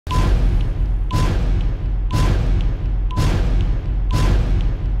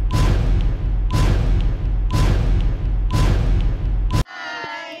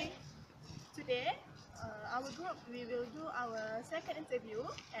second interview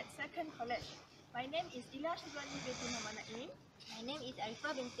at Second College. My name is Ila Shazwani binti Muhammad Naim. My name is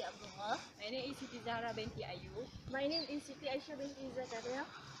Arifah binti Abdullah. My name is Siti Zahra binti Ayub. My name is Siti Aisyah binti Zakaria.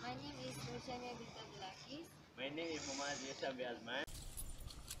 My name is Nurshania binti Abdulakis. My name is Muhammad Yasha bin Azman.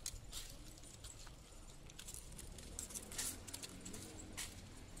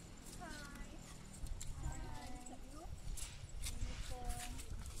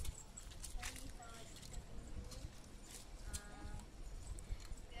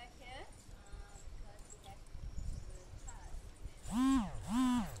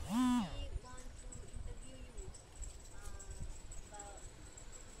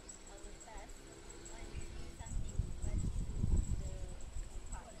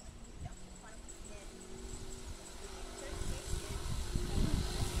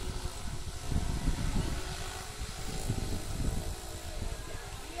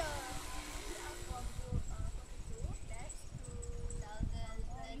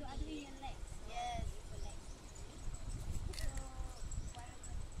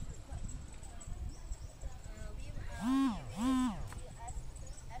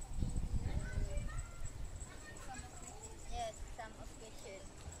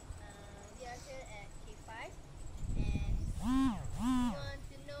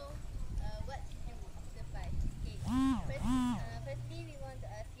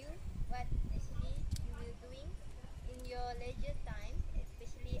 Leisure time,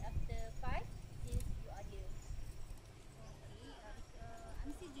 especially after 5, since you are here. Okay,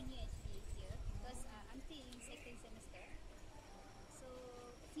 I'm still junior actually here because I'm still in second semester. So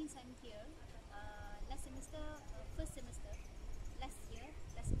since I'm here, last semester, first semester, last year,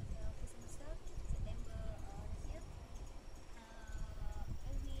 first semester, September this year,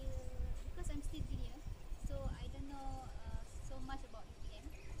 I will, because I'm still junior, so I don't know so much about UPM.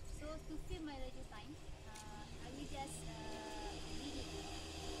 So to fill my leisure time, I will just read it,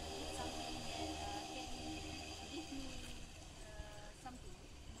 something that can give me something,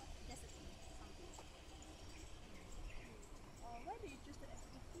 not just a thing, something. Why do you choose the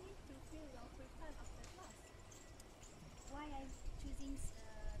activity to fill your free time after class? Why I'm choosing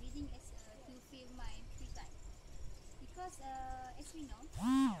reading as to fill my free time? Because as we know,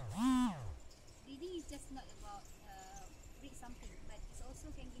 reading is just not about read something, but it also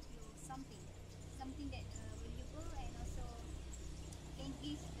can give you something that valuable, and also can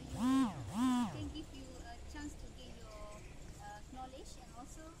give you a chance to gain your knowledge, and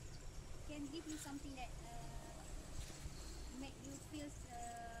also can give you something that make you feel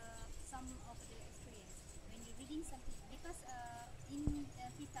some of the experience when you're reading something. Because in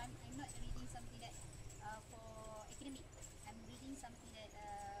free time, I'm not reading something that for academic. I'm reading something that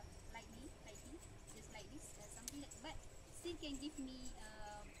like me, writing, just like this, something that, but still can give me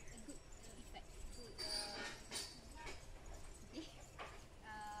a good effect, good. Okay.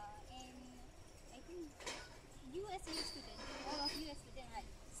 And I think you as a student, all of you as student, right?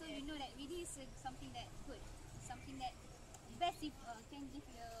 So you know that reading is something that good, something that best if can give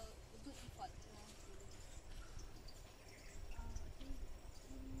you a good effort. In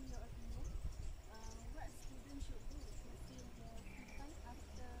your opinion, what students should do to fill their free time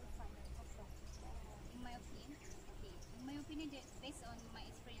after 5 o'clock? In my opinion, that based on my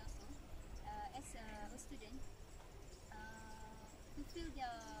experience also, as a student, to fill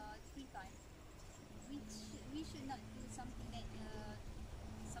their free time, we should not do something that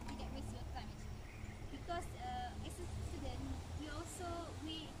wastes your time actually. Because as a student,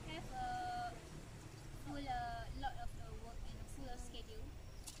 we have a full lot of work and a full schedule.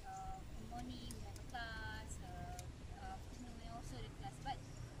 Morning we have a class, afternoon and also the class. But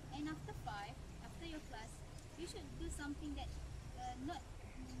and after 5, after your class, you should do something that not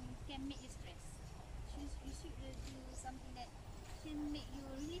can make you stress. You should do something that can make you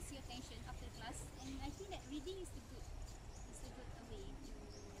release your tension after class. And I think that reading is a good way to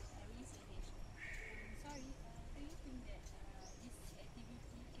release your tension. Sorry, do you think that this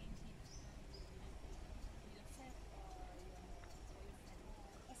activity can give yourself or your friend?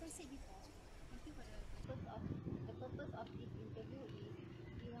 As I said before, thank you for the The purpose of this interview is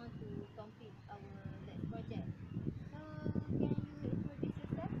we want to complete our lab project. So can you introduce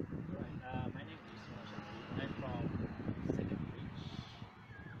yourself? Right. My name is Muhammad Shafi. I'm from Second Bridge.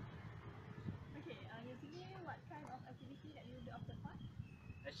 Okay, usually what kind of activity that you do after 5?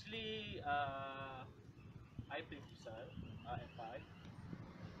 Actually, I play futsal at 5,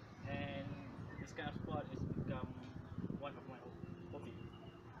 and this kind of sport has become one of my hobby.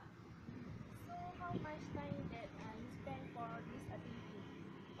 So how much time that you spend for this activity?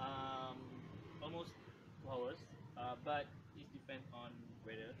 Almost 2 hours, but it depends on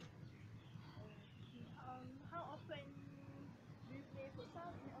weather. Okay. How often do you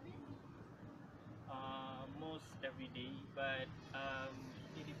almost every day, but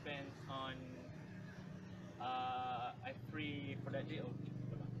it depends on I free for that day or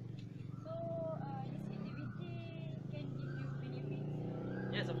So this activity can give you benefits.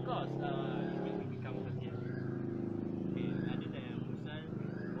 yes, of course. It make me become healthier. Okay, other than futsal,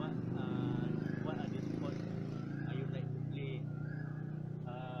 what other sports I would like to play?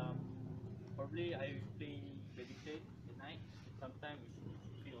 Probably I play badminton at night. Sometimes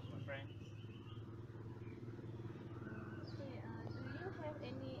it's with my friends. Okay, do you have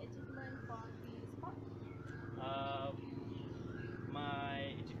any achievement for the sport? Um,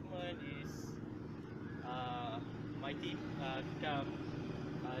 my achievement is my team become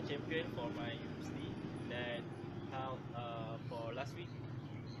champion for my university that held for last week.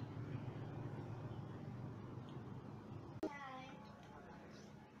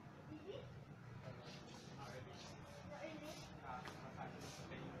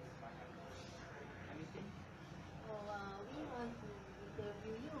 Oh, we want to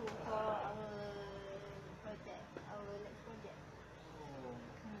interview you for our project, our lab project.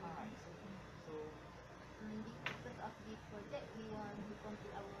 Because of this project, we want to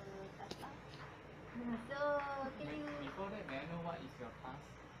complete our task. So, can you? Before that, may I know what is your task?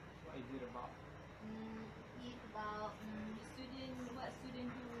 What is it about? It's about What student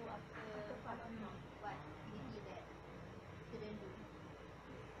do after what activity that student do.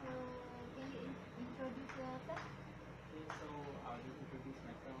 So, can you introduce yourself? Okay, so I'll just introduce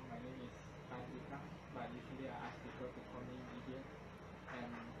myself. My name is Tan Ikram, but usually I ask people to call me Gideon.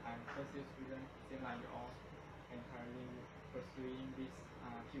 And I'm first year student, same like you all, and currently pursuing this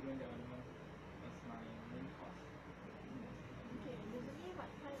human development as my main course. Okay, usually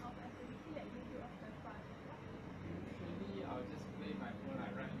what kind of activity that you do after class? Usually I'll just play my phone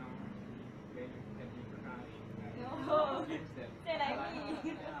like right now, playing Candy Crush, and No. games that Say like I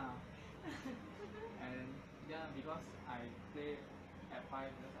me. Yeah. And yeah, because I play at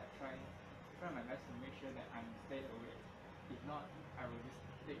 5 because I try my best to make sure that I'm stay awake. If not, I will just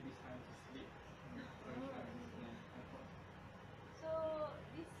take this time to sleep. So each time I just play my phone. So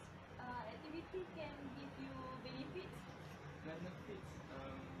this activity can give you benefits. Benefits,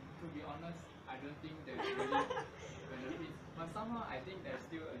 to be honest, I don't think there's really benefits. But somehow I think there's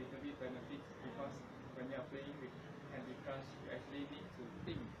still a little bit benefits because when you're playing with Candy Crush, you actually need to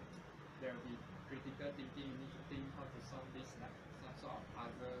think. There will be critical thinking, you need to think how to solve this like some sort of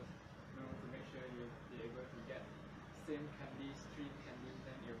puzzles, to make sure you'll be able to get same candies, 3 candies,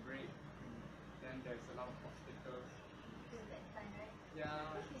 then you break. Then there's a lot of obstacles. Till that time, right?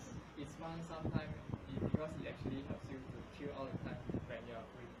 Yeah, it's fun sometimes because it actually helps you to chill all the time when you're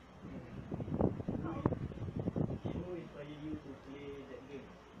free. Who inspire you to play that game?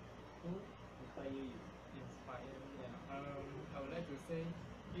 Who inspire you? Inspire me. Yeah. I would like to say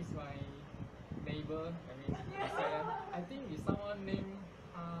it's my neighbor. I mean, I think it's someone named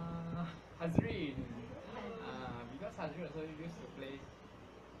Hazrin. Because Hazrin also used to play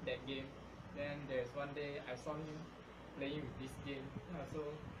that game. Then there's one day I saw him playing with this game. Yeah, so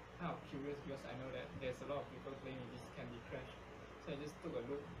kind of curious because I know that there's a lot of people playing with this Candy Crush. So I just took a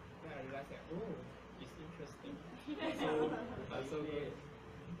look. Then I realized that it's interesting. So good.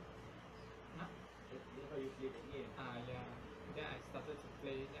 Huh? That's how you play that game. Yeah. Then I started to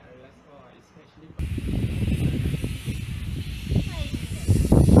play. Then I realized, it's actually Why is that?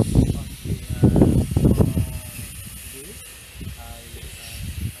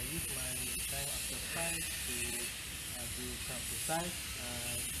 I use my time after class to do some exercise.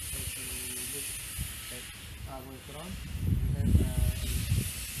 If you look at our ground, we have the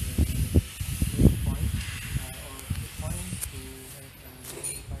main point or the point to have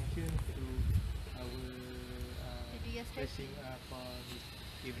a function to our To do your dressing for this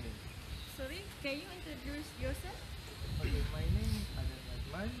evening. Sorry, can you introduce yourself? Okay, my name is Adam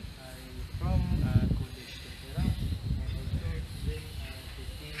Azman. I'm from College Tempera and also then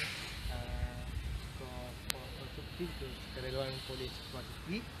taking for constructive to Keralawan College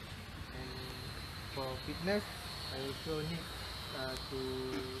University. And for fitness, I also need to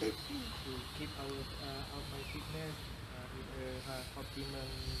keep my fitness with a optimum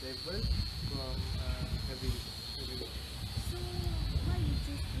level from every week. So why you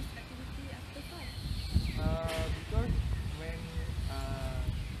choose this activity after class? Because when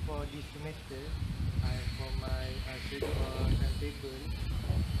for this semester, for my timetable,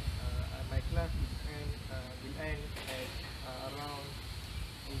 my class will end at around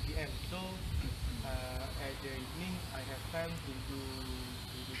 8 p.m. So at the evening, I have time to do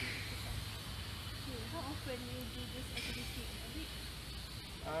the exercise. Okay, how often you do this activity in a week?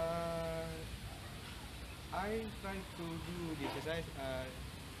 I try to do the exercise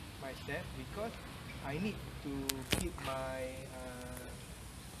myself because I need to keep my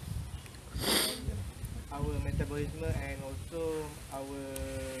our metabolism and also our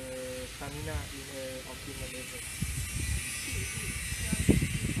stamina in a optimal level.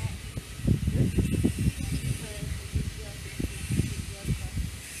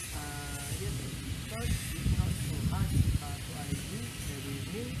 Yes, because it's not so hard. So I do every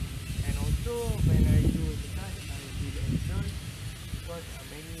evening, and also when I do exercise, I really enjoy because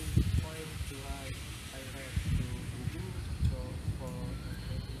many points to I have to do. So for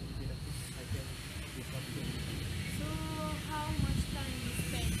many benefits, I can do something. So how much time you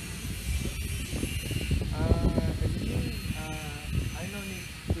spend? Actually, I don't need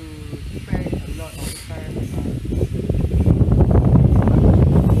to spend a lot of time.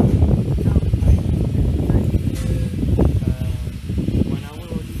 Now I exercise 1 hour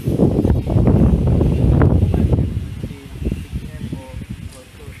only. I can until 6 p.m. or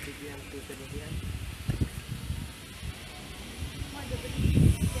also 3 p.m. to 7 p.m. What the benefits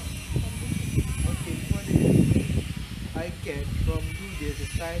you get from this exercise? Okay, what the benefits I get from doing the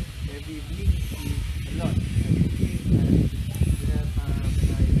exercise every evening is a lot. Actually, when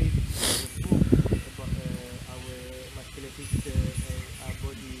I read the book about our muscular system and our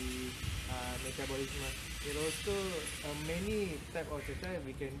body metabolism, there are also many type of exercise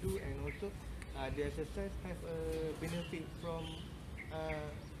we can do, and also the exercise have a benefit from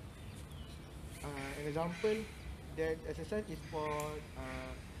an example that exercise is for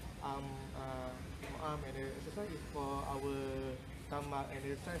arm and the exercise is for our stomach and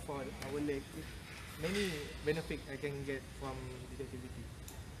the exercise for our leg. It's many benefit I can get from this activity.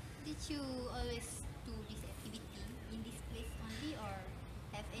 Did you always do this activity in this place only, or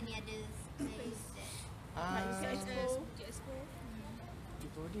have any other place that? Like Uh, expo, expo.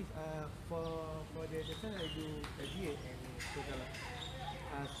 Before this, for the exercise I do graduate and Sogala.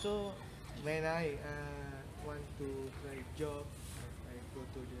 So when I want to try job, I go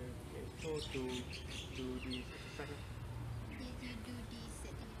to the expo to do this exercise. Did you do this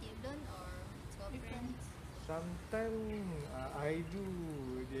activity alone or with your friends? Sometimes I do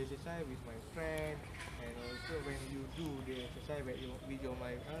the exercise with my friend, and also when you do the exercise with your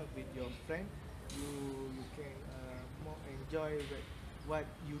friend, you can more enjoy what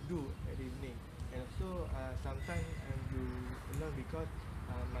you do at the evening. And also sometimes I do alone because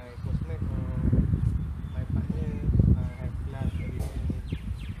my classmate or my partner have class every evening.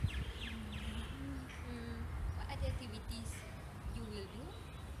 What other activities you will do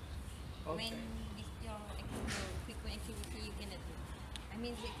when Okay. this your frequent activity you cannot do? I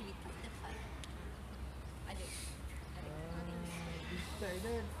mean the activity, the fun. Other. Besides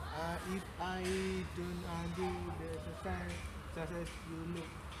that, if I don't do the exercise, such as you look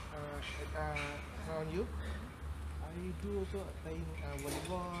around you, I do also playing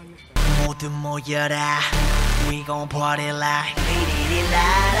volleyball. 모두 모여라 We gon' party like la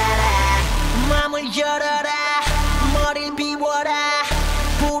la la 맘을 열어라